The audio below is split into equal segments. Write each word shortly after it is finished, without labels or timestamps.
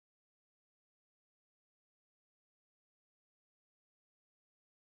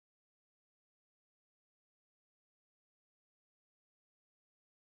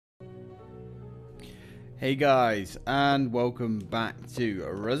Hey guys, and welcome back to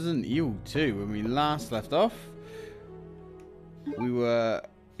Resident Evil 2. When we last left off, we were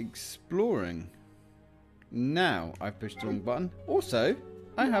exploring. Now I've pushed the wrong button. Also,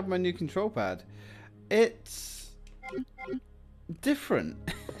 I have my new control pad. It's different.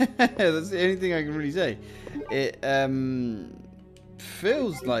 That's the only thing I can really say. It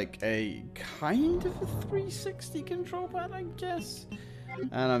feels like a kind of a 360 control pad, I guess.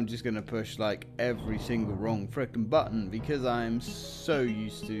 And I'm just going to push like every single wrong frickin' button because I'm so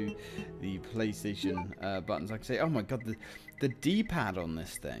used to the PlayStation buttons. Like I say, oh my god, the D-pad on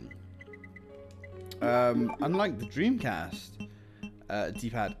this thing. Unlike the Dreamcast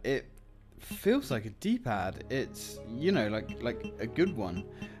D-pad, it feels like a D-pad. It's, you know, like a good one.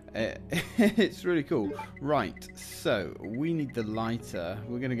 It's really cool. Right, so we need the lighter.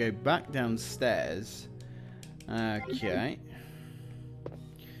 We're going to go back downstairs. Okay.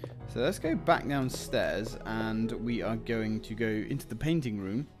 So let's go back downstairs, and we are going to go into the painting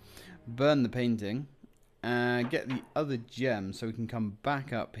room, burn the painting, and get the other gem so we can come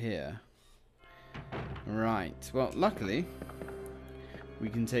back up here. Right, well, luckily, we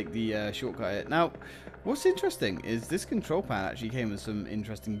can take the shortcut here. Now, what's interesting is this control pad actually came with some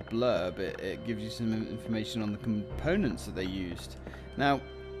interesting blurb. It gives you some information on the components that they used. Now,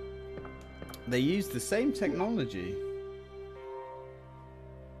 they used the same technology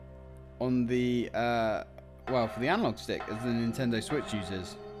on the, well, for the analog stick as the Nintendo Switch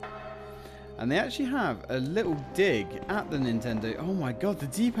uses. And they actually have a little dig at the Nintendo. Oh my god, the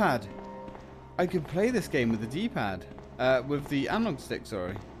D-pad! I could play this game with the D-pad. With the analog stick,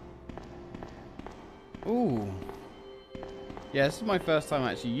 sorry. Ooh. Yeah, this is my first time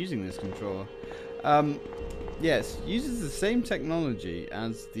actually using this controller. Yes, uses the same technology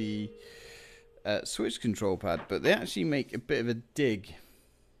as the Switch control pad, but they actually make a bit of a dig.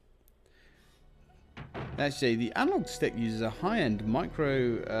 Actually, the analog stick uses a high-end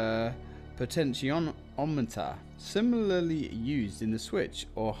micro potentiometer, similarly used in the Switch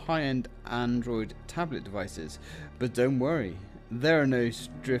or high-end Android tablet devices. But don't worry, there are no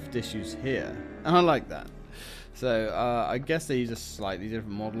drift issues here. And I like that. So I guess they use a slightly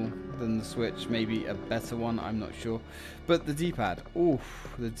different model than the Switch, maybe a better one, I'm not sure. But the D-pad,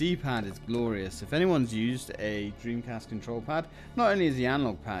 oof, the D-pad is glorious. If anyone's used a Dreamcast control pad, not only is the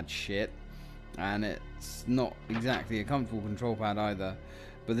analog pad shit, and it's not exactly a comfortable control pad either,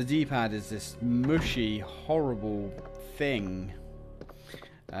 but the D-pad is this mushy, horrible thing.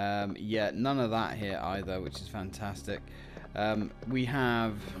 Yeah, none of that here either, which is fantastic. We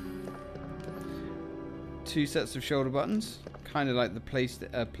have two sets of shoulder buttons, kind of like the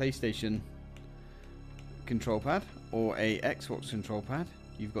PlayStation control pad or a Xbox control pad.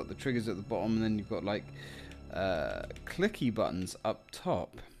 You've got the triggers at the bottom, and then you've got like clicky buttons up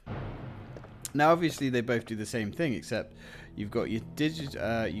top. Now, obviously, they both do the same thing, except you've got your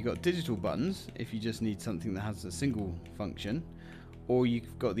digital buttons if you just need something that has a single function, or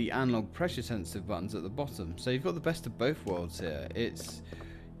you've got the analog pressure-sensitive buttons at the bottom. So you've got the best of both worlds here. It's,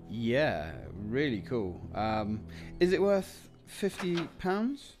 yeah, really cool. Is it worth £50?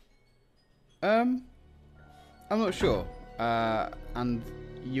 I'm not sure, and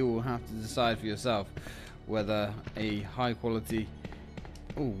you'll have to decide for yourself whether a high-quality.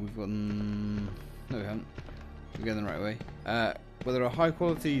 Oh, we've got... no, we haven't. We're going the right way. Whether a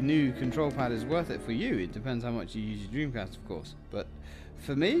high-quality new control pad is worth it for you, it depends how much you use your Dreamcast, of course. But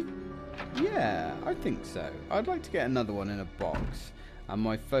for me, yeah, I think so. I'd like to get another one in a box. And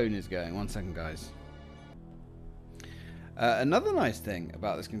my phone is going. 1 second, guys. Another nice thing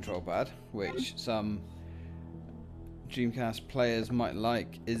about this control pad, which some Dreamcast players might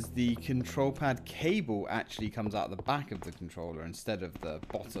like, is the control pad cable actually comes out the back of the controller instead of the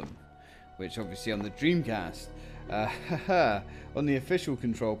bottom, which obviously on the Dreamcast, on the official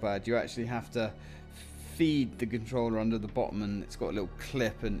control pad, you actually have to feed the controller under the bottom, and it's got a little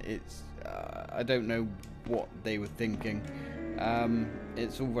clip, and it's I don't know what they were thinking.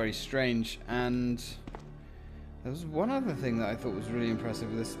 It's all very strange. And there was one other thing that I thought was really impressive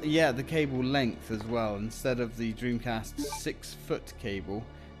with this. Yeah, the cable length as well. Instead of the Dreamcast's 6-foot cable,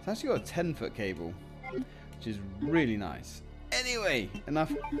 it's actually got a 10-foot cable, which is really nice. Anyway,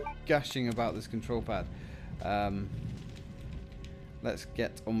 enough gushing about this control pad. Let's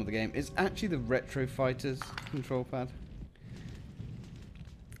get on with the game. It's actually the Retro Fighters control pad.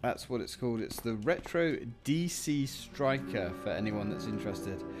 That's what it's called. It's the Retro DC Striker for anyone that's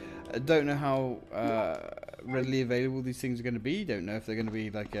interested. I don't know how readily available these things are going to be. Don't know if they're going to be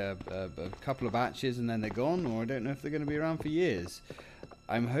like a couple of batches and then they're gone, or I don't know if they're going to be around for years.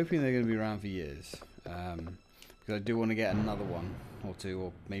 I'm hoping they're going to be around for years, because I do want to get another one or two,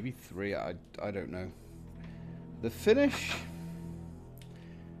 or maybe 3. I don't know. The finish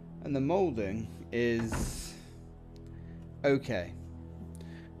and the molding is okay.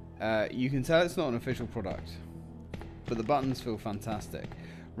 You can tell it's not an official product, but the buttons feel fantastic.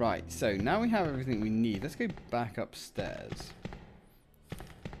 Right, so now we have everything we need. Let's go back upstairs,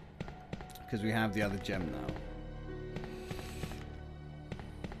 because we have the other gem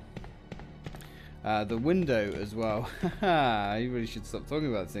now. The window as well. I really should stop talking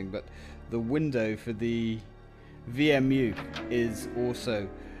about this thing, but the window for the VMU is also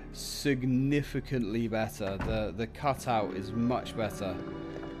significantly better. The cutout is much better,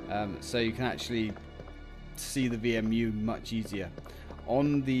 so you can actually see the VMU much easier.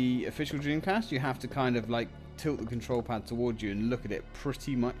 On the official Dreamcast, you have to kind of like tilt the control pad towards you and look at it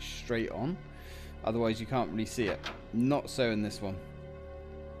pretty much straight on, otherwise you can't really see it. Not so in this one.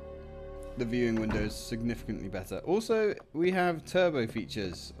 The viewing window is significantly better. Also, we have turbo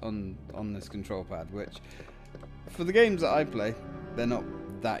features on this control pad, which for the games that I play, they're not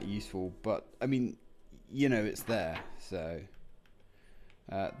that useful, but I mean, you know, it's there. So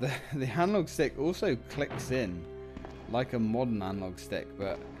the analog stick also clicks in like a modern analog stick,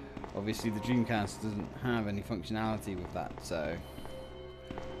 but obviously the Dreamcast doesn't have any functionality with that, so.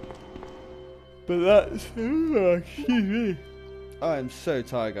 But that's, excuse me. I am so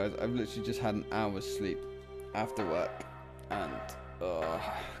tired, guys. I've literally just had an hour's sleep after work, and oh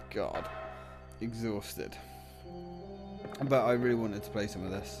god, exhausted. But I really wanted to play some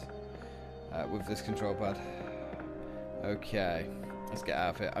of this with this control pad. Okay, let's get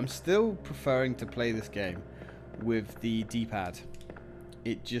out of here. I'm still preferring to play this game with the D-pad.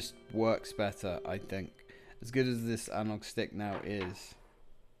 It just works better, I think. As good as this analog stick now is.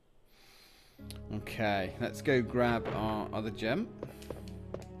 Okay, let's go grab our other gem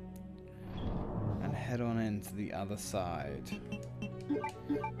and head on into the other side.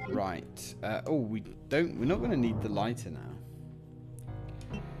 Right. Oh, we're not going to need the lighter now.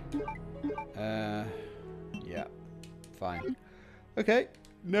 Yeah, fine. Okay.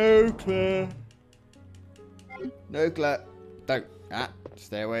 No, Claire. No, Claire. Don't.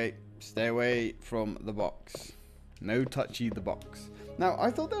 Stay away. Stay away from the box. No touchy the box. Now,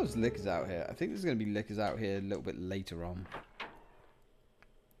 I thought there was lickers out here. I think there's going to be lickers out here a little bit later on.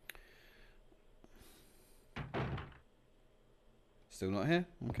 Still not here?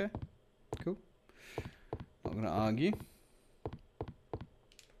 Okay. Cool. Not going to argue.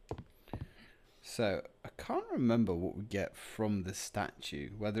 So, I can't remember what we get from the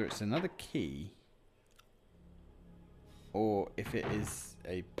statue. Whether it's another key or if it is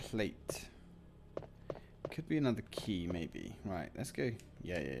a plate. Could be another key, maybe. Right, let's go.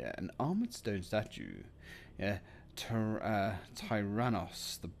 Yeah. An armored stone statue. Yeah.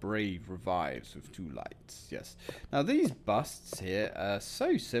 Tyrannos, the brave, revives with 2 lights. Yes. Now, these busts here are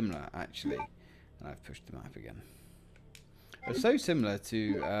so similar, actually. And I've pushed the map again. They're so similar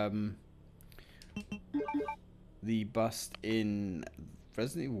to the bust in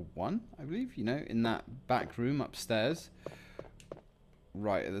Resident Evil 1, I believe. You know, in that back room upstairs.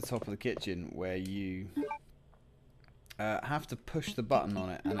 Right at the top of the kitchen, where you have to push the button on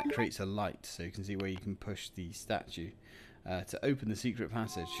it and it creates a light, so you can see where you can push the statue to open the secret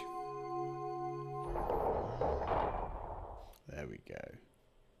passage. There we go.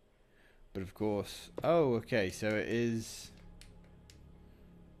 But of course, oh okay, so it is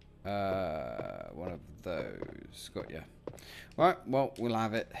one of those. Got ya. Right, well, we'll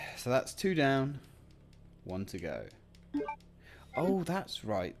have it. So that's 2 down, 1 to go. Oh, that's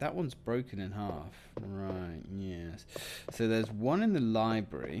right. That one's broken in half. Right, yes. So there's 1 in the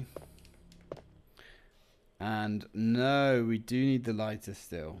library. And no, we do need the lighter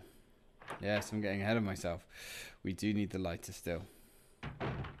still. Yes, I'm getting ahead of myself. We do need the lighter still.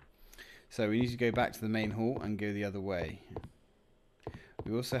 So we need to go back to the main hall and go the other way.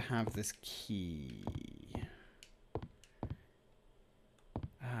 We also have this key.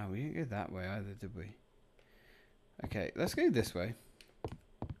 Ah, we didn't go that way either, did we? Okay, let's go this way.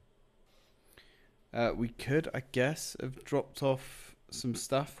 We could, I guess, have dropped off some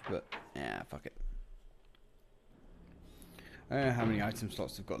stuff, but yeah, fuck it. I don't know how many item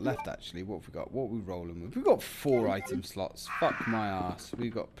slots we've got left, actually. What have we got? What are we rolling with? We've got 4 item slots. Fuck my ass.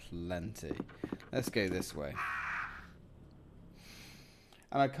 We've got plenty. Let's go this way.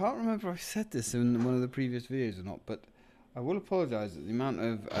 And I can't remember if I said this in one of the previous videos or not, but I will apologise at the amount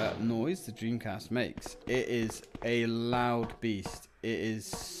of noise the Dreamcast makes. It is a loud beast. It is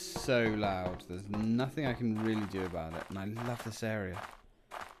so loud. There's nothing I can really do about it. And I love this area.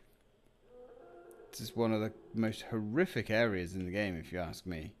 This is one of the most horrific areas in the game, if you ask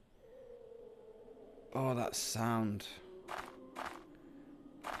me. Oh, that sound.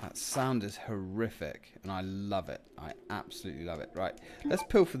 That sound is horrific, and I love it. I absolutely love it. Right, let's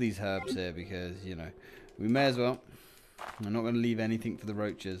pilfer these herbs here because, you know, we may as well. I'm not going to leave anything for the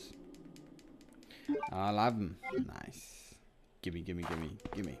roaches. I'll have them. Nice. Gimme, gimme, gimme,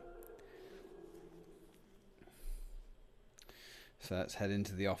 gimme. So let's head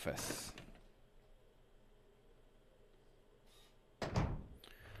into the office.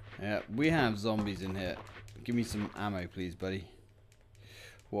 Yeah, we have zombies in here. Give me some ammo, please, buddy.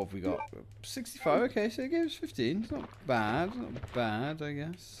 What have we got? 65. Okay, so it gives 15. It's not bad. Not bad, I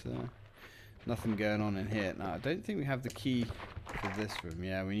guess. Nothing going on in here. Now, I don't think we have the key for this room.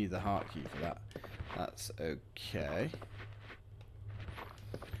 Yeah, we need the heart key for that. That's okay.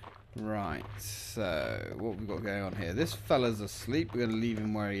 Right, so what have we got going on here? This fella's asleep. We're going to leave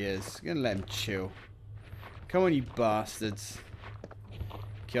him where he is. We're going to let him chill. Come on, you bastards.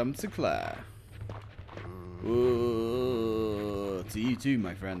 Come to Claire. Whoa, to you too,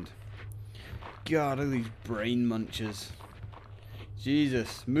 my friend. God, look at these brain munchers.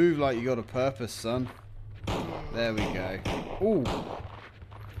 Jesus, move like you got a purpose, son. There we go. Ooh.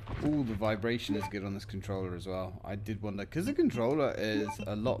 Ooh, the vibration is good on this controller as well. I did wonder, because the controller is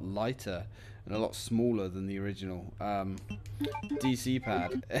a lot lighter and a lot smaller than the original DC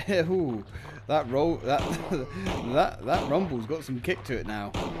pad. Ooh, that rumble's got some kick to it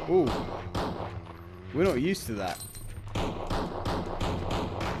now. Ooh, we're not used to that.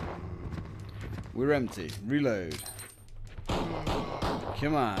 We're empty. Reload.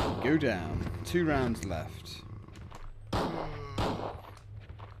 Come on, go down. 2 rounds left.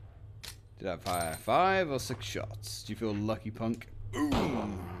 Did I fire 5 or 6 shots? Do you feel lucky, punk?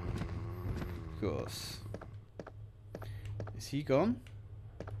 Boom! Of course. Is he gone?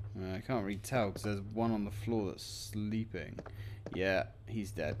 I can't really tell because there's one on the floor that's sleeping. Yeah,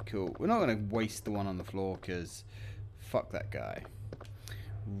 he's dead. Cool. We're not going to waste the one on the floor because fuck that guy.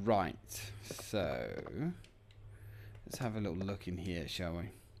 Right. So, let's have a little look in here, shall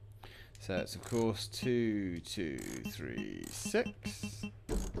we? So it's of course 2, 2, 3, 6.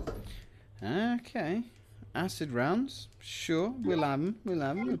 Okay. Acid rounds. Sure, we'll have them. We'll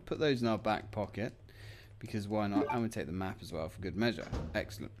have them. We'll put those in our back pocket. Because why not? And we'll take the map as well for good measure.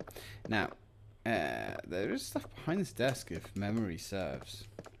 Excellent. Now, there is stuff behind this desk if memory serves.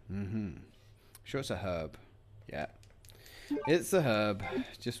 Sure it's a herb. Yeah. It's a herb.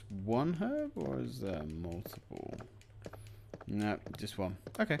 Just one herb or is there multiple? No, just one.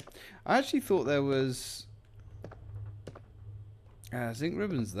 Okay. I actually thought there was zinc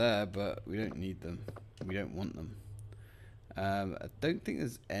ribbons there, but we don't need them. We don't want them. I don't think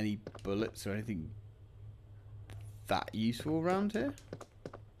there's any bullets or anything that useful around here.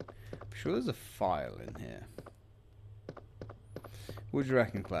 I'm sure there's a file in here. What do you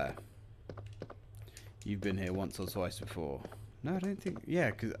reckon, Claire? You've been here once or twice before. No, I don't think...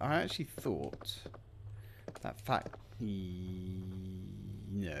 Yeah, because I actually thought that fact... No.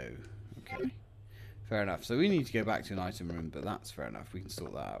 Okay. Fair enough. So we need to go back to an item room, but that's fair enough. We can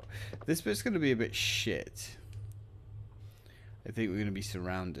sort that out. This bit's going to be a bit shit. I think we're going to be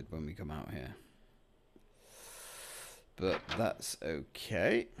surrounded when we come out here. But that's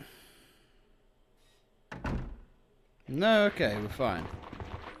okay. No, okay, we're fine.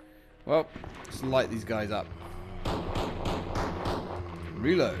 Well, let's light these guys up.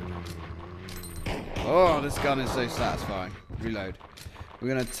 Reload. Oh, this gun is so satisfying. Reload. We're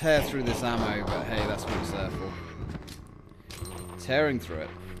going to tear through this ammo, but hey, that's what it's there for. Tearing through it.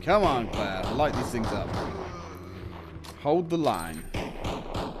 Come on, Claire. Light these things up. Hold the line.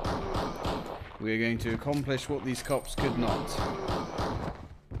 We're going to accomplish what these cops could not.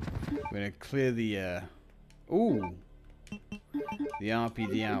 We're going to clear the air. Ooh. The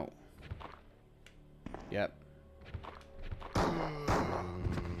RPD out. Yep.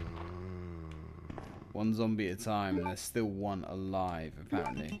 One zombie at a time, and there's still one alive,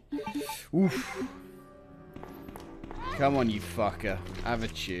 apparently. Oof. Come on, you fucker. Have a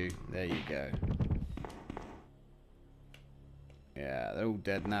chew. There you go. Yeah, they're all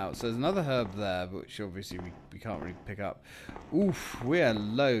dead now. So there's another herb there, which obviously we can't really pick up. Oof, we are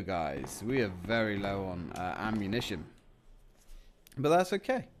low, guys. We are very low on ammunition. But that's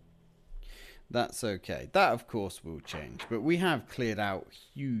okay. That's okay. That, of course, will change. But we have cleared out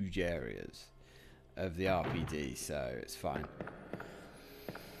huge areas of the RPD, so it's fine.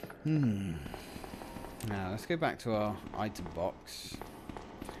 Now, let's go back to our item box.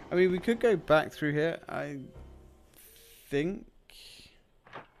 I mean, we could go back through here. I think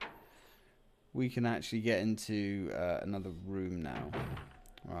we can actually get into another room now.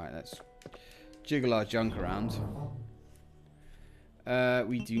 Alright, let's jiggle our junk around.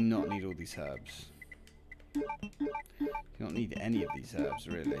 We do not need all these herbs. Do not need any of these herbs,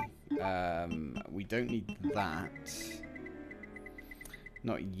 really. We don't need that.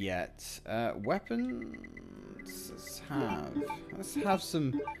 Not yet. Weapons. Let's have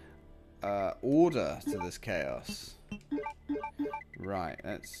some order to this chaos. Right,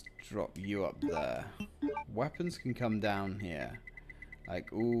 let's drop you up there. Weapons can come down here.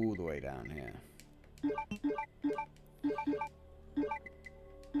 Like all the way down here.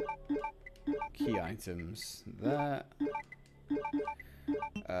 Key items there.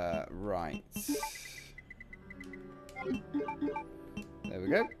 Right. There we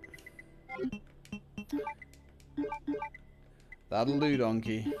go. That'll do,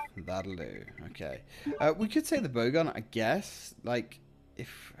 donkey. That'll do. Okay. We could say the bowgun, I guess. Like,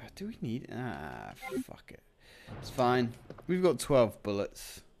 if... Do we need... Ah, fuck it. It's fine. We've got 12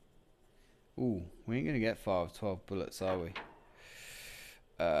 bullets. Ooh, we ain't going to get far with 12 bullets, are we?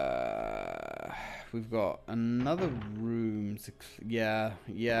 We've got another room to... Yeah,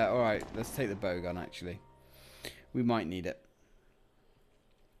 alright. Let's take the bowgun, actually. We might need it.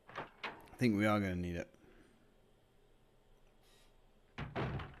 I think we are going to need it.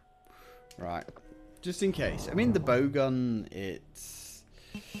 Right. Just in case. I mean, the bowgun, it's...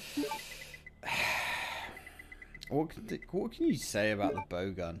 What can you say about the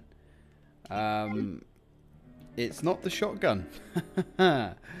bowgun? It's not the shotgun.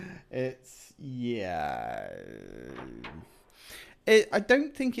 It's... Yeah... I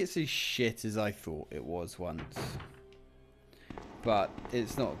don't think it's as shit as I thought it was once. But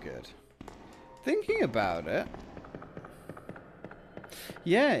it's not good. Thinking about it...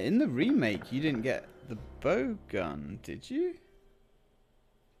 Yeah, in the remake, you didn't get the bowgun, did you?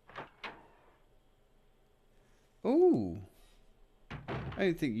 Ooh. I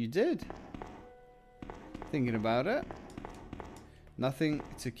don't think you did. Thinking about it. Nothing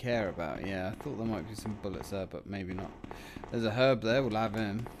to care about. Yeah, I thought there might be some bullets there, but maybe not. There's a herb there. We'll have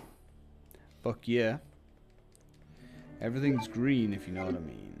him. Fuck yeah. Everything's green, if you know what I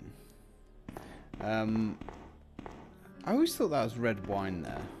mean. I always thought that was red wine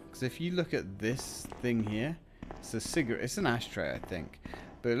there. Because if you look at this thing here, it's a cigarette. It's an ashtray, I think.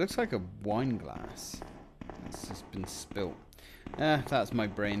 But it looks like a wine glass. It's just been spilt. That's my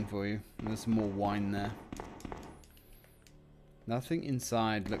brain for you. There's some more wine there. Nothing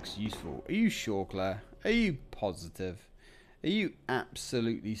inside looks useful. Are you sure, Claire? Are you positive? Are you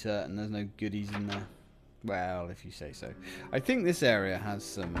absolutely certain there's no goodies in there? Well, if you say so. I think this area has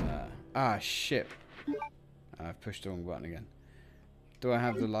some... Ah, shit. I've pushed the wrong button again. Do I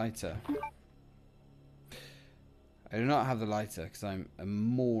have the lighter? I do not have the lighter because I'm a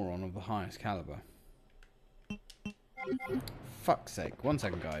moron of the highest caliber. Fuck's sake. 1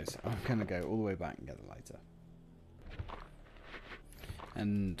 second, guys. I'm going to go all the way back and get the lighter.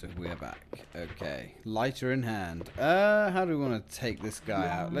 And we're back. Okay. Lighter in hand. How do we want to take this guy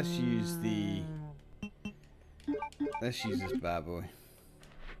out? Let's use the... Let's use this bad boy.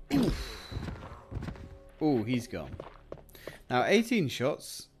 Oh, he's gone. Now, 18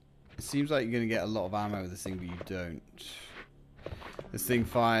 shots. It seems like you're going to get a lot of ammo with this thing, but you don't. This thing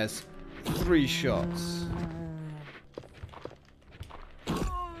fires 3 shots.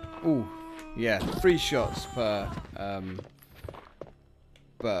 Oh, yeah. 3 shots per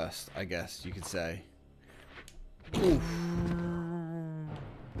burst, I guess you could say. Oof.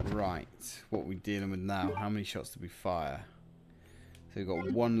 Right. What are we dealing with now? How many shots did we fire? So we've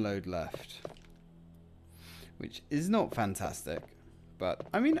got 1 load left. Which is not fantastic. But,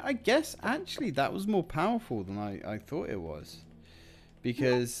 I mean, I guess actually that was more powerful than I thought it was.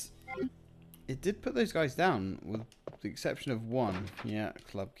 Because it did put those guys down with the exception of 1. Yeah,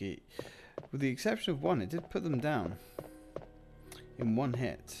 club key. With the exception of 1, it did put them down. In 1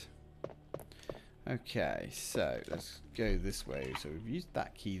 hit. Okay, so let's go this way. So we've used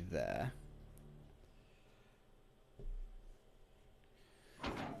that key there.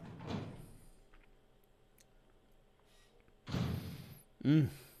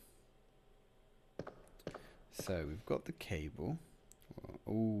 So we've got the cable.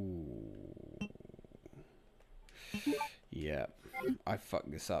 Ooh. Yeah. I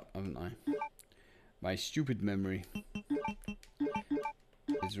fucked this up, haven't I? My stupid memory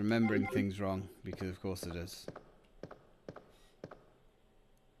is remembering things wrong, because of course it is.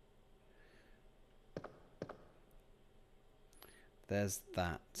 There's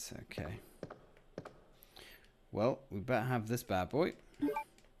that. Okay. Well, we better have this bad boy.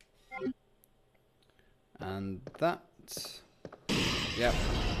 And that. Yep.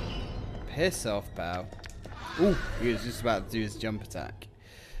 Piss off, pal. Ooh, he was just about to do his jump attack.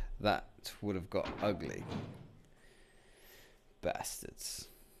 That would have got ugly. Bastards.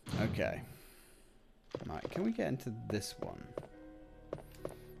 Okay. Right, can we get into this one?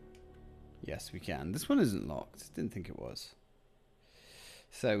 Yes, we can. This one isn't locked. Didn't think it was.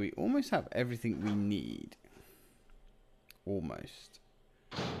 So we almost have everything we need. Almost.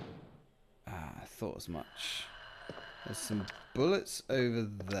 I thought as much. There's some bullets over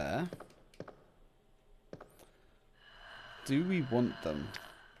there. Do we want them?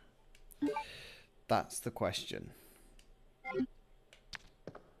 That's the question.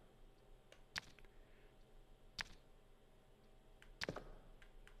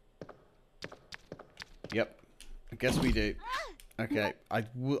 Yep. I guess we do. Okay.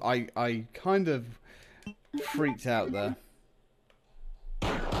 I kind of freaked out there.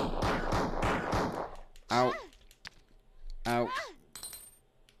 Ow. Ow.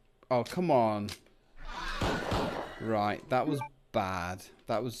 Oh, come on. Right. That was bad.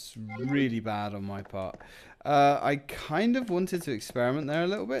 That was really bad on my part. I kind of wanted to experiment there a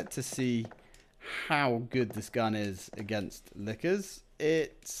little bit to see how good this gun is against lickers.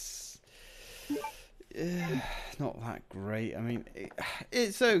 It's not that great. I mean,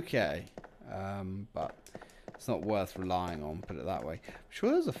 it's okay. But it's not worth relying on, put it that way. I'm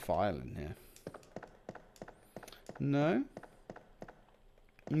sure there's a file in here. No?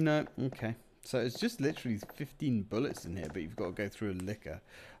 No, okay. So it's just literally 15 bullets in here, but you've got to go through a liquor.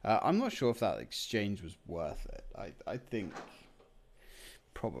 I'm not sure if that exchange was worth it. I think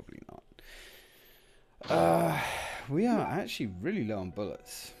probably not. We are actually really low on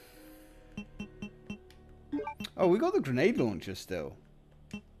bullets. Oh, we got the grenade launcher still.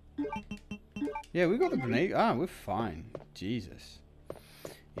 Yeah, we got the grenade. Ah, we're fine. Jesus.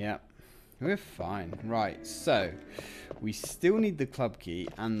 Yeah, we're fine. Right, so we still need the club key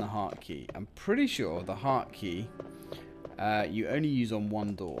and the heart key. I'm pretty sure the heart key you only use on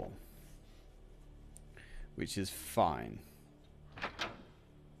one door, which is fine.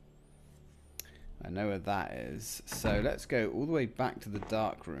 I know where that is. So let's go all the way back to the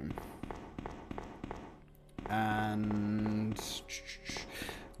dark room. And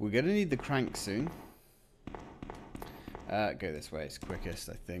we're going to need the crank soon. Go this way, it's quickest,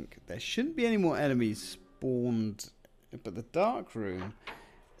 I think. There shouldn't be any more enemies spawned, but the dark room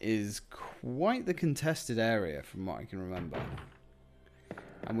is quite the contested area from what I can remember.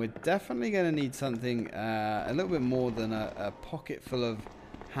 And we're definitely going to need something a little bit more than a pocket full of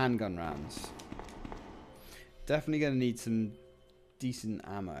handgun rounds. Definitely going to need some decent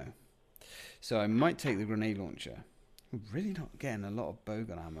ammo. So I might take the grenade launcher. We're really not getting a lot of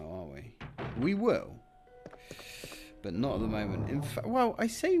bowgun ammo, are we? We will. But not at the moment. In fact, well, I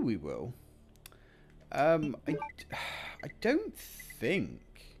say we will. I don't think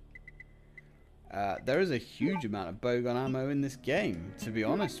there is a huge amount of bowgun ammo in this game, to be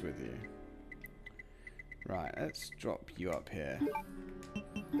honest with you. Right, let's drop you up here.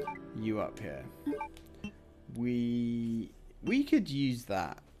 You up here. We could use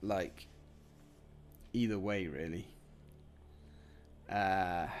that, like, either way, really.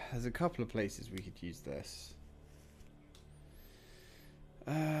 There's a couple of places we could use this.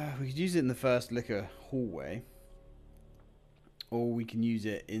 We could use it in the first liquor hallway, or we can use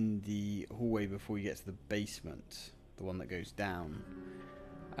it in the hallway before you get to the basement, the one that goes down.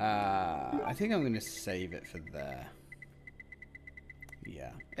 I think I'm going to save it for there.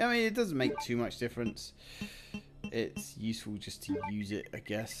 Yeah, I mean, it doesn't make too much difference. It's useful just to use it, I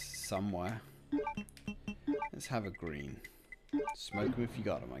guess, somewhere. Let's have a green. Smoke them if you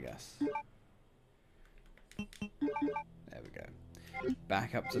got them, I guess. There we go.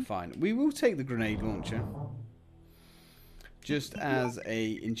 Back up to fine. We will take the grenade launcher, just as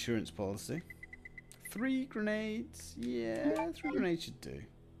a insurance policy. 3 grenades. Yeah, 3 grenades should do.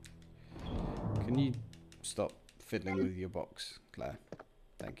 Can you stop fiddling with your box, Claire?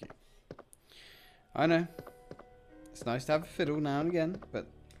 Thank you. I know. It's nice to have a fiddle now and again, but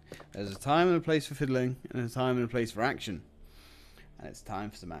there's a time and a place for fiddling, and a time and a place for action. And it's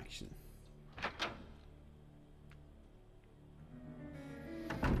time for some action.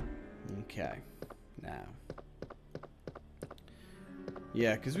 Okay. Now.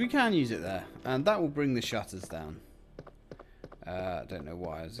 Yeah, because we can use it there. And that will bring the shutters down. I don't know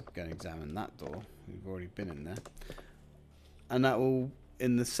why I was going to examine that door. We've already been in there. And that will,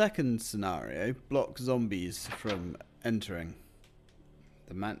 in the second scenario, block zombies from entering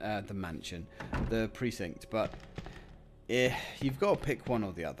the mansion, the precinct. But you've got to pick one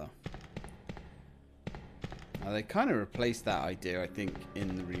or the other. Now, they kind of replaced that idea, I think,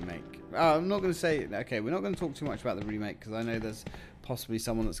 in the remake. I'm not going to say... Okay, we're not going to talk too much about the remake, because I know there's possibly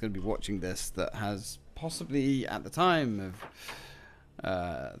someone that's going to be watching this that has possibly, at the time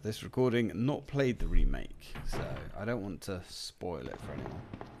of this recording, not played the remake. So, I don't want to spoil it for anyone.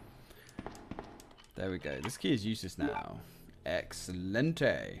 There we go. This key is useless now.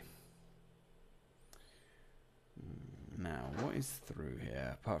 Excelente. Now, what is through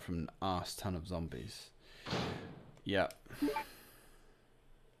here? Apart from an arse ton of zombies. Yep.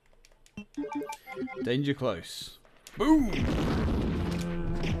 Danger close. Boom!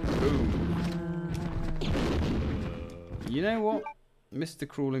 Boom. You know what? Mr.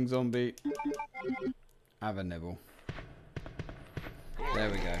 Crawling Zombie. Have a nibble. There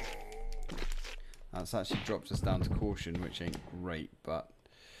we go. That's actually dropped us down to caution, which ain't great, but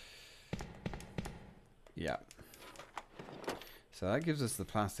yeah. So that gives us the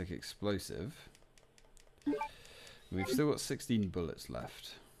plastic explosive. We've still got 16 bullets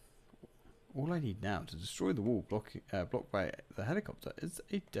left. All I need now to destroy the wall blocked by the helicopter is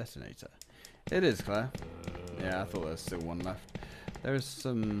a detonator. It is, Claire. Yeah, I thought there was still one left. There is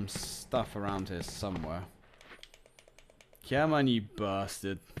some stuff around here somewhere. Come on, you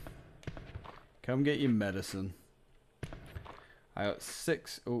bastard. Come get your medicine. I got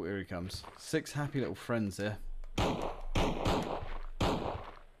 6. Oh, here he comes. 6 happy little friends here.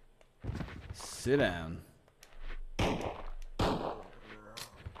 Sit down. There's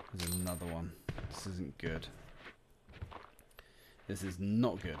another one. This isn't good. This is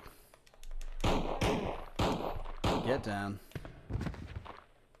not good. Get down.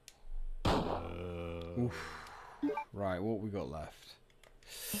 Oof. Right, what we got left?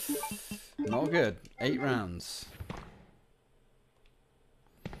 Not good. 8 rounds.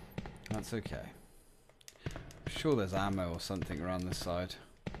 That's okay. I'm sure there's ammo or something around this side.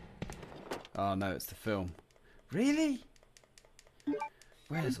 Oh no, it's the film. Really?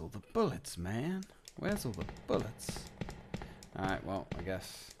 Where's all the bullets, man? Where's all the bullets? Alright, well, I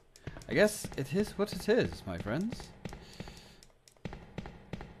guess it is what it is, my friends.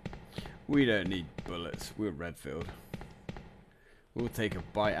 We don't need bullets. We're Redfield. We'll take a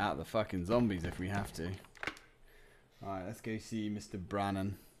bite out of the fucking zombies if we have to. Alright, let's go see Mr.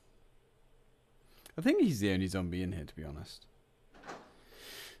 Brannan. I think he's the only zombie in here, to be honest.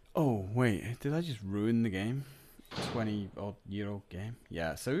 Oh, wait. Did I just ruin the game? 20-odd-year-old game?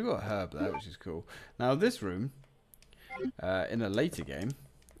 Yeah, so we've got Herb there, which is cool. Now, this room, in a later game,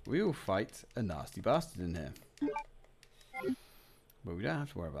 we will fight a nasty bastard in here. But we don't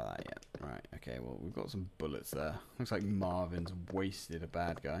have to worry about that yet. Right, okay, well, we've got some bullets there. Looks like Marvin's wasted a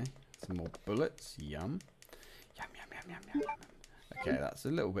bad guy. Some more bullets. Yum. Yum, yum, yum, yum, yum, yum. Okay, that's a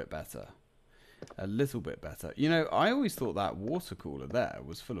little bit better. A little bit better. You know, I always thought that water cooler there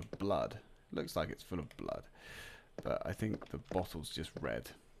was full of blood. Looks like it's full of blood. But I think the bottle's just red.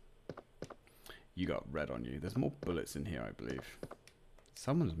 You got red on you. There's more bullets in here, I believe.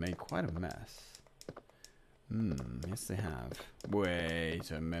 Someone's made quite a mess. Yes they have.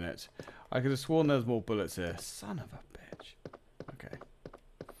 Wait a minute. I could have sworn there's more bullets here. Son of a bitch. Okay.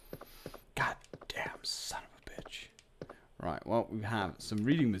 Goddamn son of a bitch. Right, well, we have some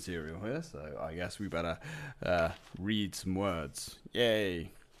reading material here, so I guess we better read some words.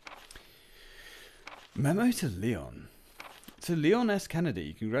 Yay. Memo to Leon. To Leon S.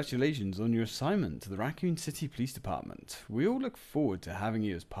 Kennedy, congratulations on your assignment to the Raccoon City Police Department. We all look forward to having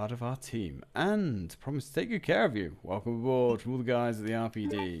you as part of our team and promise to take good care of you. Welcome aboard from all the guys at the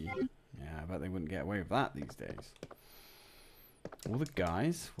RPD. Yeah, I bet they wouldn't get away with that these days. All the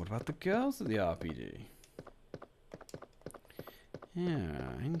guys? What about the girls at the RPD?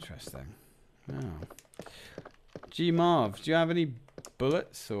 Yeah, interesting. Oh. G Marv, do you have any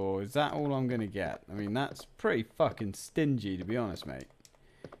bullets, or is that all I'm gonna get? I mean, that's pretty fucking stingy, to be honest, mate.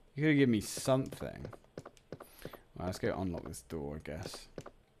 You could give me something. Well, let's go unlock this door, I guess.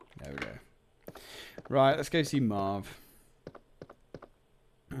 There we go. Right, let's go see Marv.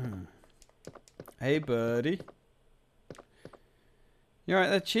 Hey, buddy. You alright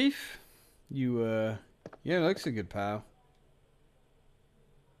there, Chief? You, yeah, looks a good pal.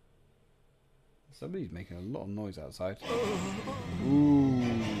 Somebody's making a lot of noise outside. Ooh.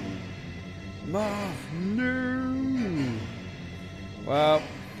 Marv, no! Well,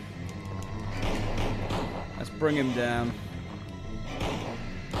 let's bring him down.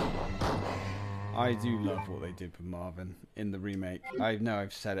 I do love what they did with Marvin in the remake. I know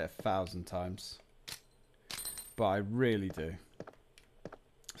I've said it 1,000 times, but I really do.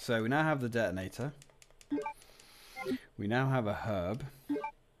 So we now have the detonator. We now have a herb.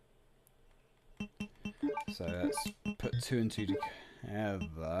 So let's put 2 and 2 together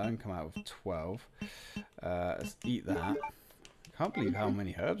and come out with 12. Let's eat that. Can't believe how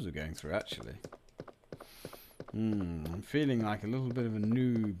many herbs we're going through, actually. I'm feeling like a little bit of a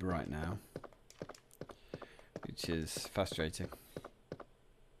noob right now, which is frustrating.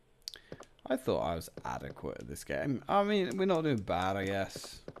 I thought I was adequate at this game. I mean, we're not doing bad, I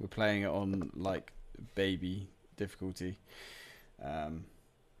guess. We're playing it on, like, baby difficulty.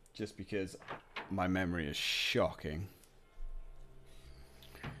 Just because my memory is shocking.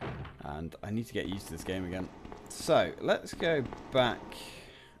 And I need to get used to this game again. So, let's go back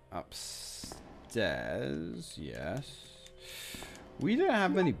upstairs. Yes. We don't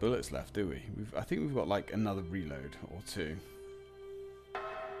have many bullets left, do we? I think we've got like another reload or two.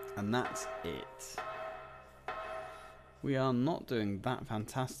 And that's it. We are not doing that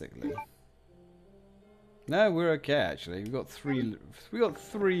fantastically. No, we're okay actually. We got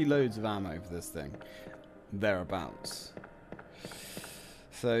three loads of ammo for this thing. Thereabouts.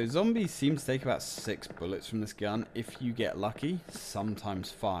 So zombies seem to take about 6 bullets from this gun if you get lucky,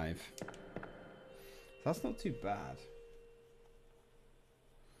 sometimes 5. That's not too bad.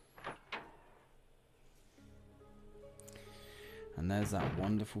 And there's that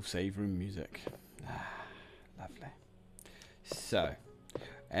wonderful save room music. Lovely. So,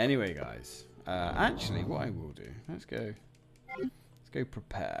 anyway guys, actually what I will do, let's go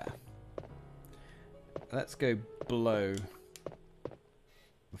prepare. Let's go blow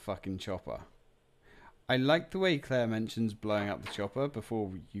the fucking chopper. I like the way Claire mentions blowing up the chopper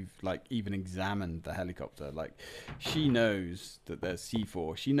before you've like even examined the helicopter. Like, she knows that there's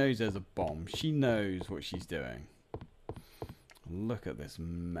C4. She knows there's a bomb. She knows what she's doing. Look at this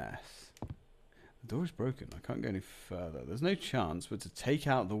mess. The door is broken. I can't go any further. There's no chance but to take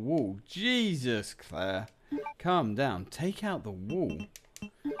out the wall. Jesus, Claire. Calm down. Take out the wall.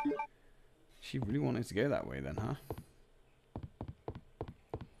 She really wanted to go that way then, huh?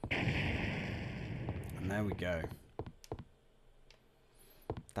 And there we go.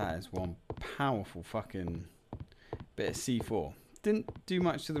 That is one powerful fucking bit of C4. Didn't do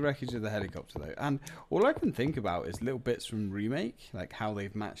much to the wreckage of the helicopter though. And all I can think about is little bits from Remake, like how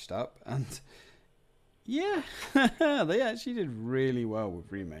they've matched up. And yeah, they actually did really well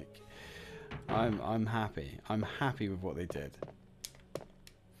with Remake. I'm happy. I'm happy with what they did.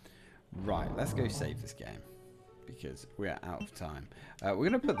 Right, let's go save this game because we're out of time. We're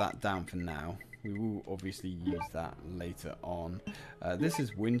going to put that down for now. We will obviously use that later on. This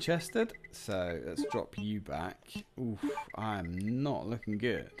is Winchestered, so let's drop you back. Oof, I am not looking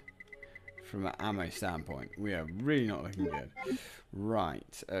good from an ammo standpoint. We are really not looking good.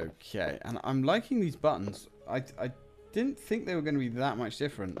 Right, okay. And I'm liking these buttons. I didn't think they were going to be that much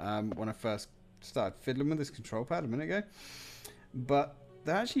different when I first started fiddling with this control pad a minute ago. But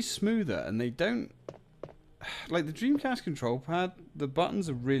they're actually smoother and they don't... Like the Dreamcast control pad, the buttons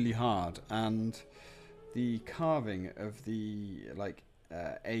are really hard, and the carving of the like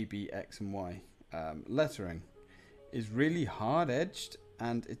A, B, X, and Y lettering is really hard edged,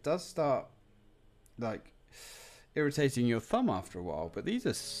 and it does start like irritating your thumb after a while. But these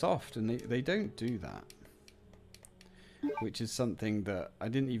are soft, and they don't do that, which is something that I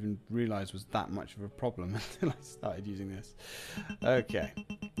didn't even realize was that much of a problem until I started using this. Okay.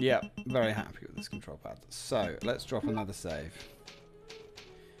 Yeah, very happy with this control pad. So, let's drop another save.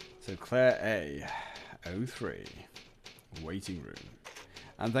 So, Claire A. 03. Waiting room.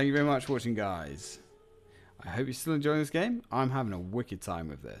 And thank you very much for watching, guys. I hope you're still enjoying this game. I'm having a wicked time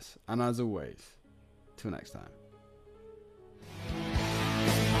with this. And as always, till next time.